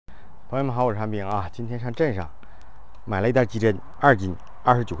朋友们好，我是寒冰啊。今天上镇上买了一袋鸡胗，2斤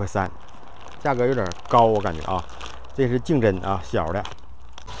29块3，价格有点高，我感觉啊。这是净胗啊，小的。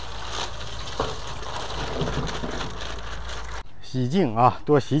洗净啊，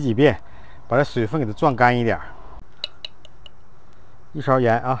多洗几遍，把这水分给它攥干一点。1勺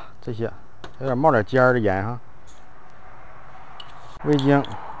盐啊，这些有点冒点尖儿的盐哈。味精，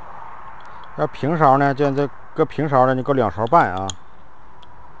要平勺呢，就这搁平勺的，就搁2勺半啊。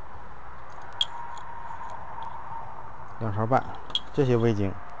2勺半，这些味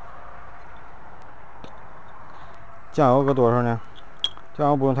精。酱油搁多少呢？酱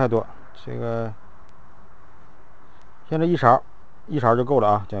油不用太多，这个现在1勺就够了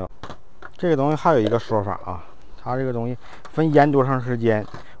啊。酱油，这个东西还有一个说法啊，它这个东西分腌多长时间，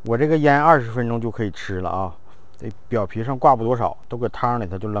我这个腌20分钟就可以吃了啊。这表皮上挂不多少，都搁汤里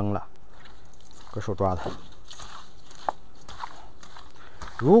头就扔了，搁手抓它。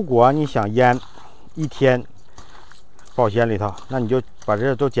如果你想腌1天。保鲜里头，那你就把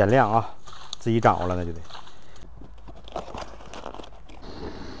这都减量啊，自己掌握了那就得。这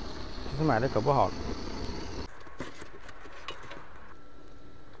次买的可不好了，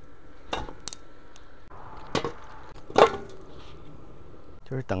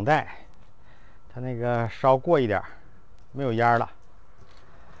就是等待它那个烧过一点，没有烟了，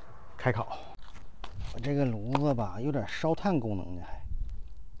开烤。我这个炉子吧，有点烧炭功能呢，还。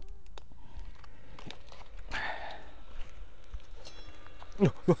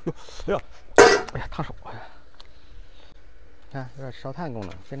哎呀，烫手啊！看，有点烧炭功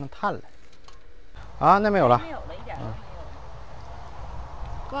能，变成炭了。啊，那没有了。没有了，一点都没有了。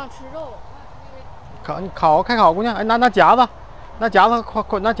我想吃肉。开烤，姑娘，哎，拿夹子，拿夹子，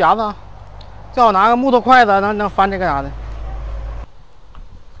快拿夹子，最好拿个木头筷子，能翻这个啥的。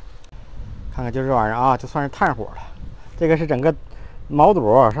看看就这玩意儿啊，就算是炭火了。这个是整个毛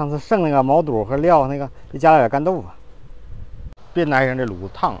肚，上次剩那个毛肚和料那个，就加了点干豆腐。别拿上这炉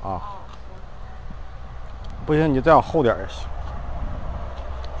子烫啊！不行你就再往后点也行。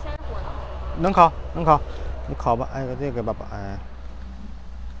能烤，你烤吧。哎，这个吧，哎，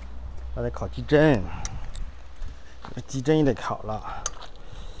还得烤鸡胗，鸡胗也得烤了。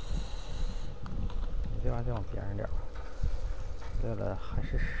这玩意儿再往边上点吧。对了，还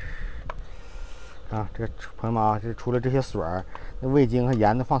是啊，这朋友们啊，这除了这些水儿，那味精和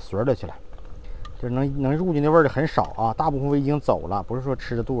盐都放水里去了。就是能入进的味儿的很少啊，大部分味精走了，不是说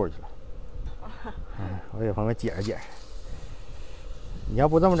吃到肚子去了。我给朋友们解释。你要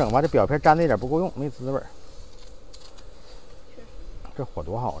不这么整吧，这表皮粘的一点不够用，没滋味儿。这火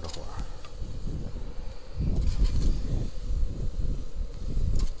多好啊，这火！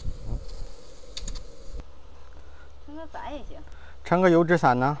抻个散也行。抻个油脂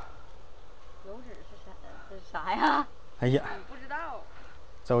散呢？油脂是啥呀？哎呀，不知道。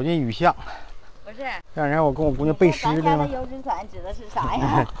走进雨巷。不是，让人我跟我姑娘背诗的吗？咱家的油脂散指的是啥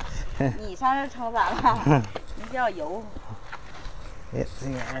呀？你上这撑伞了，你叫油。哎，这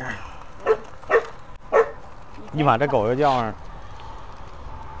玩意儿，一把这狗又叫上。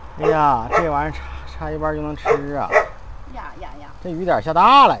哎呀，这玩意儿插一半就能吃啊！呀！这雨点下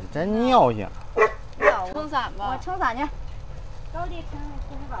大了，真尿性。撑伞吧，我撑伞去。高地撑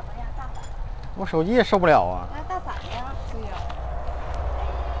把咱家大伞。我手机也受不了啊。那大伞呀？对呀。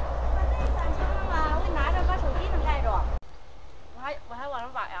我还往上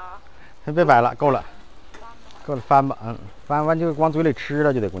摆呀？别摆了，够了，翻吧，翻完就往嘴里吃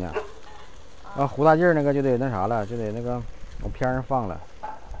了就得，姑娘。胡大劲儿那个就得那啥了，就得那个往片上放了，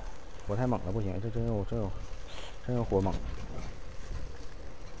火太猛了不行，这真有火猛。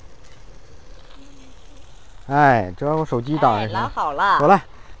哎，这我手机挡着。拉好了。走了，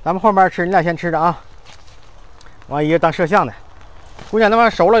咱们后面吃，你俩先吃着啊。完一个当摄像的，姑娘那玩意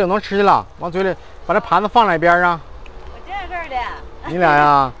熟了就能吃去了，往嘴里把这盘子放在边上。的，你俩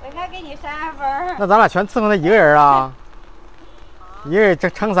呀？我应该给你3分。那咱俩全伺候他一个人啊？一个人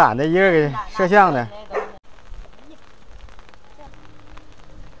撑伞的，一个人给摄像的。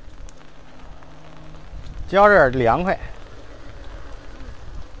浇着点凉快。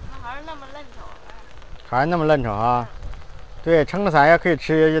还是那么嫩丑。还是那么嫩丑啊？对，撑着伞也可以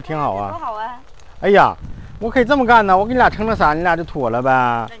吃，也挺好啊。多好啊！哎呀，我可以这么干呢，我给你俩撑着伞，你俩就妥了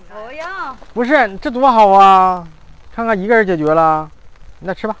呗。不用。不是，这多好啊！看看一个人解决了，你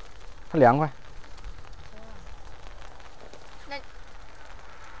俩吃吧，它凉快。那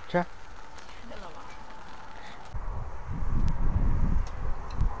吃。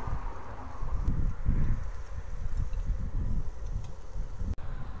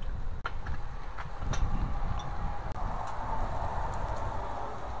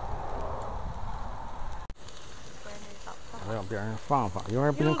边上放放，一会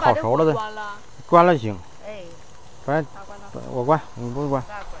儿不行烤熟了的，关了行。哎，反正我关，你不关。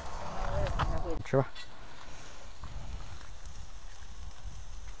吃吧。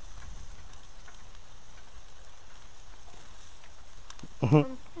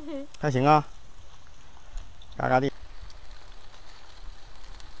还行啊，嘎嘎地。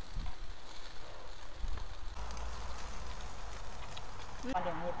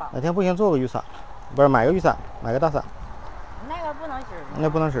哪天不行做个雨伞，不是买个雨伞，买个大伞。那个不能使。那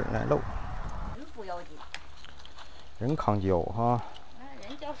不能使，那漏。人不要紧。人扛胶哈。那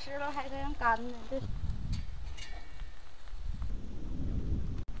人浇湿了还得让干呢，这。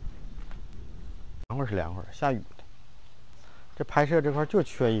凉快是凉快，下雨的。这拍摄这块就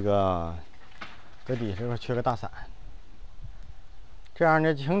缺一个，搁底下这块缺个大伞。这样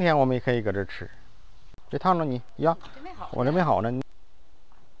呢，晴天我们也可以搁这吃。别烫着你呀！我这没好呢。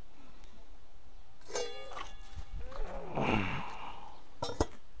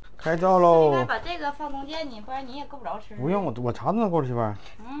开灶喽！应该把这个放中间你，不然你也够不着吃。不用，我啥都能够着，媳妇儿。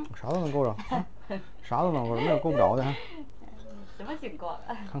嗯，我啥都能够着，啥都能够着，没有够不着的。什么情况？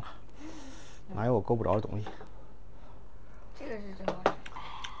看看，哪有我够不着的东西？这个是真好吃，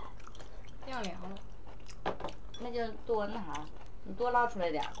晾凉了，那就多那啥，你多捞出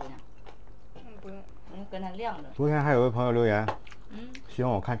来点，姑娘。不用，你跟它晾着。昨天还有位朋友留言，希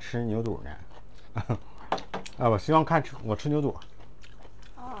望我看吃牛肚呢。啊，我希望看我吃牛肚。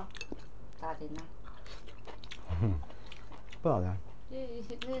啊，咋的呢？不咋的。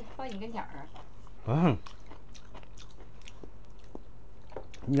这放你跟前儿。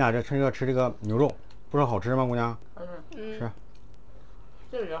你俩这趁热吃这个牛肉，不知道好吃吗，姑娘？是。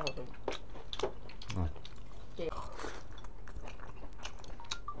这个也好吃。这个。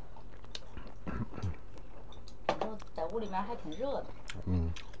在屋里面还挺热的。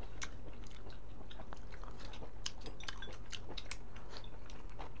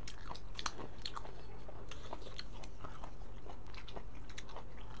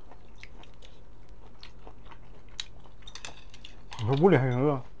你说屋里还挺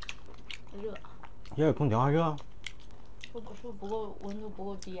热？热。也有空调还热？是不够温度不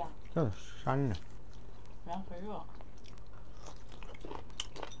够低啊？这扇着。然后很热。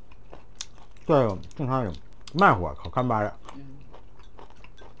对，正常有慢火烤干巴的。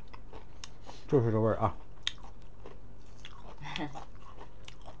就是这味儿啊。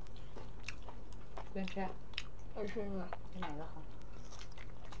边吃。我吃呢。你哪个好？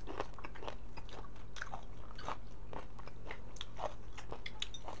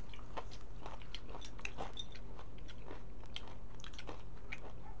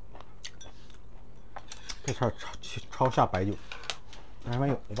这超下白酒，还没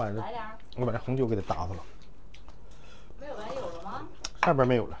有，我把这红酒给它打死了。没有白酒了吗？上边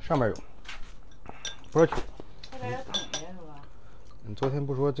没有了，上边有，不是酒。上边有桶的是吧？你昨天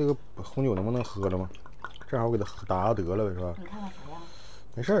不说这个红酒能不能喝了吗？正好我给它打了得了呗，是吧？你看看啥样？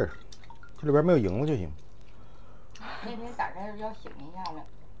没事儿，这里边没有蝇子就行。那天打开要醒一下了。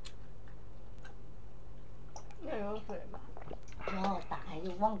那有水吗？然后打开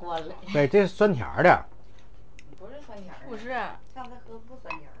就忘关了。对，这是酸甜的。不是酸甜的。不是，上次喝不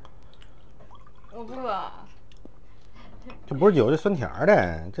酸甜的。我不喝。这不是酒，这酸甜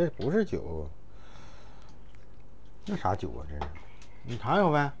的，这不是酒。那啥酒啊？这是？你尝一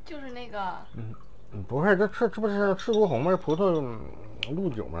口呗。就是那个。不是，这不是赤葡红吗？葡萄露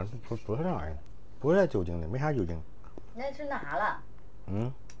酒吗？不是那玩意儿，不是酒精的，没啥酒精。那是拿了。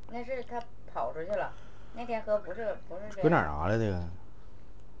那是他跑出去了。那天喝不是这。搁哪儿拿来的？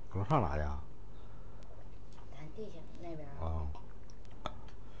搁上拿的啊？咱地下那边。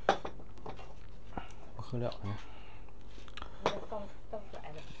不喝了呢。倒出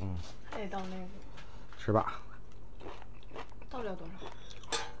来的。还得倒那个。吃吧。倒不了多少。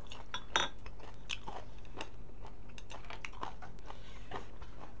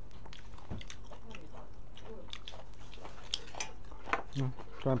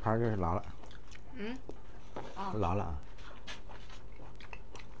端盘这是拉了。拉了啊。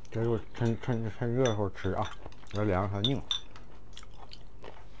这就趁热乎吃啊，要凉它拧。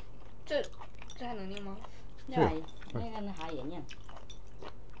这还能拧吗？那玩意那啥也拧。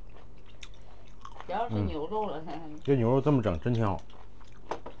只要是牛肉了，这牛肉这么整真挺好，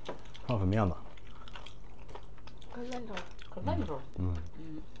还有粉面子。可嫩着。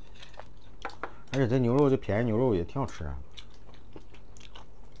而且这牛肉这便宜牛肉也挺好吃啊。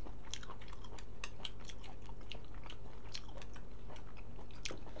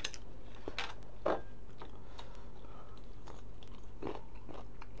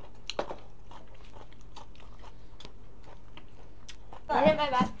你先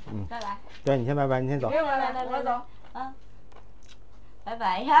拜拜。拜拜。对，你先拜拜，你先走。来，我走。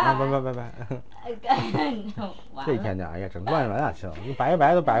拜呀！拜。这一天的，哎呀，整乱了吃了，你摆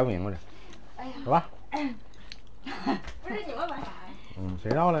都摆不明白了。哎呀，走吧。不是你们摆啥呀？谁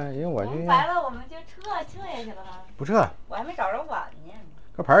知道了？因为我这摆了，我们就撤下去了吗？不撤，我还没找着碗呢。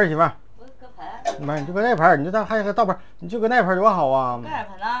搁盆儿，媳妇儿。不是搁盆。不是，你就搁那盆儿，你就还有个倒盆，你就搁那盆多好啊。搁哪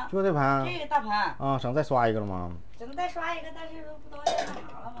盆呢？就这盆。这个大盆。啊，省再刷一个了吗？整再刷一个，但是不都要干啥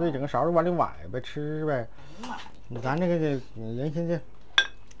了吗？对，整个勺子往里崴呗，吃呗。咱这个人心这。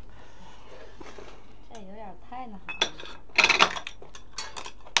这有点太那啥了。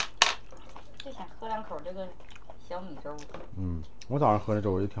就想喝两口这个小米粥。我早上喝的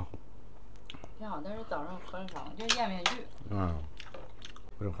粥也挺好。挺好，但是早上喝的少，就是咽不下去。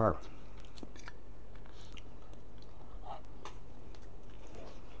不整饭了。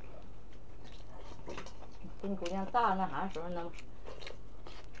跟你姑娘大那啥时候能？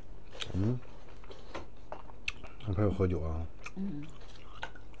能陪我喝酒啊？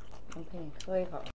能陪你喝一口。